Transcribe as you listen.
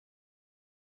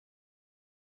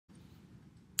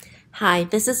Hi,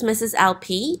 this is Mrs.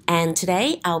 LP, and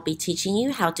today I'll be teaching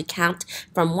you how to count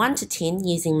from 1 to 10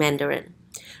 using Mandarin.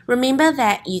 Remember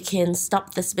that you can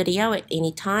stop this video at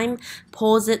any time,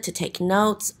 pause it to take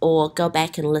notes, or go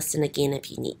back and listen again if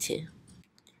you need to.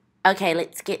 Okay,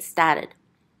 let's get started.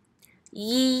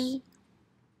 Yi,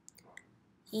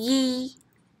 yi,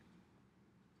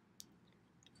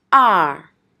 er,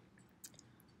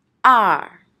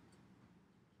 er,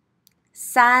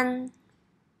 san,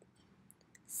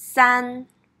 san,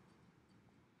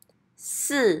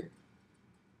 si,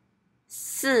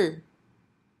 si,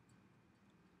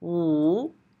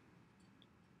 wu,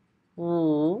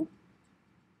 wu,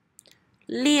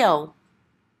 liu,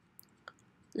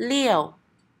 liu,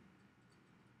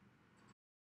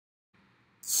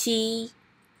 qi.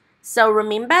 So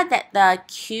remember that the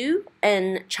Q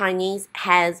in Chinese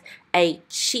has a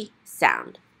qi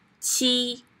sound.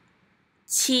 Qi,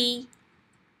 qi.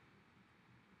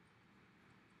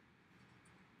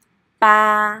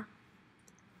 Ba,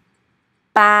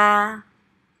 ba.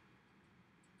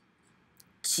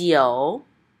 Jiu,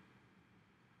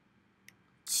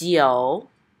 jiu.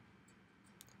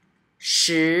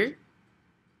 Shi,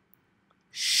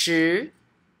 shi.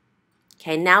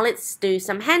 Okay, now let's do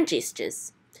some hand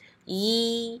gestures.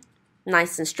 Yi,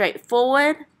 nice and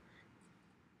straightforward.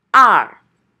 Er,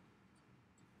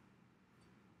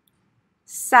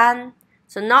 san.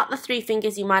 So not the 3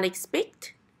 fingers you might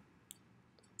expect.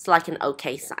 It's like an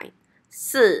OK sign.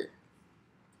 Si,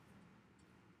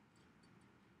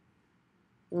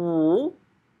 wu.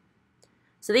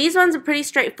 So these ones are pretty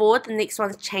straightforward. The next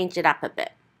ones change it up a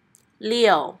bit.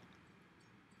 Liu,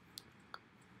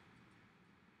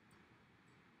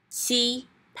 qi.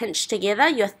 Pinch together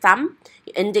your thumb,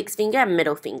 your index finger, and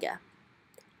middle finger.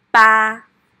 Ba,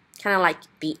 kind of like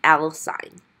the L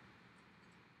sign.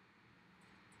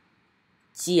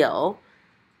 Jiu,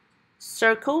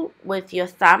 circle with your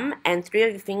thumb and 3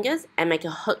 of your fingers and make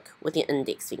a hook with your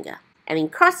index finger. And then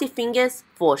cross your fingers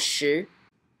for shi.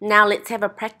 Now let's have a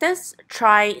practice.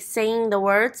 Try saying the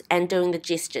words and doing the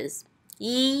gestures.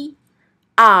 1,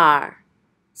 2, 3,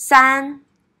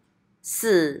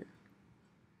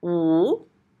 4, 5,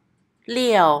 6,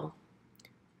 7,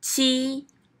 8,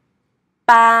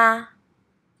 9,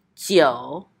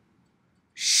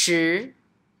 10.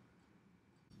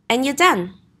 And you're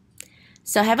done.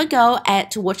 So have a go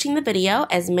at watching the video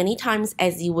as many times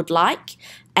as you would like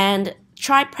and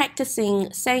try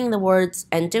practicing saying the words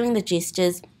and doing the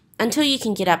gestures until you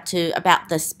can get up to about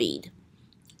this speed.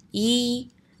 1, 2,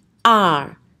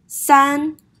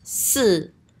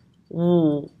 3,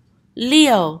 4,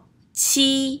 5,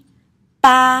 6,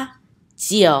 7, 8,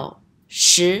 9,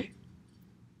 10.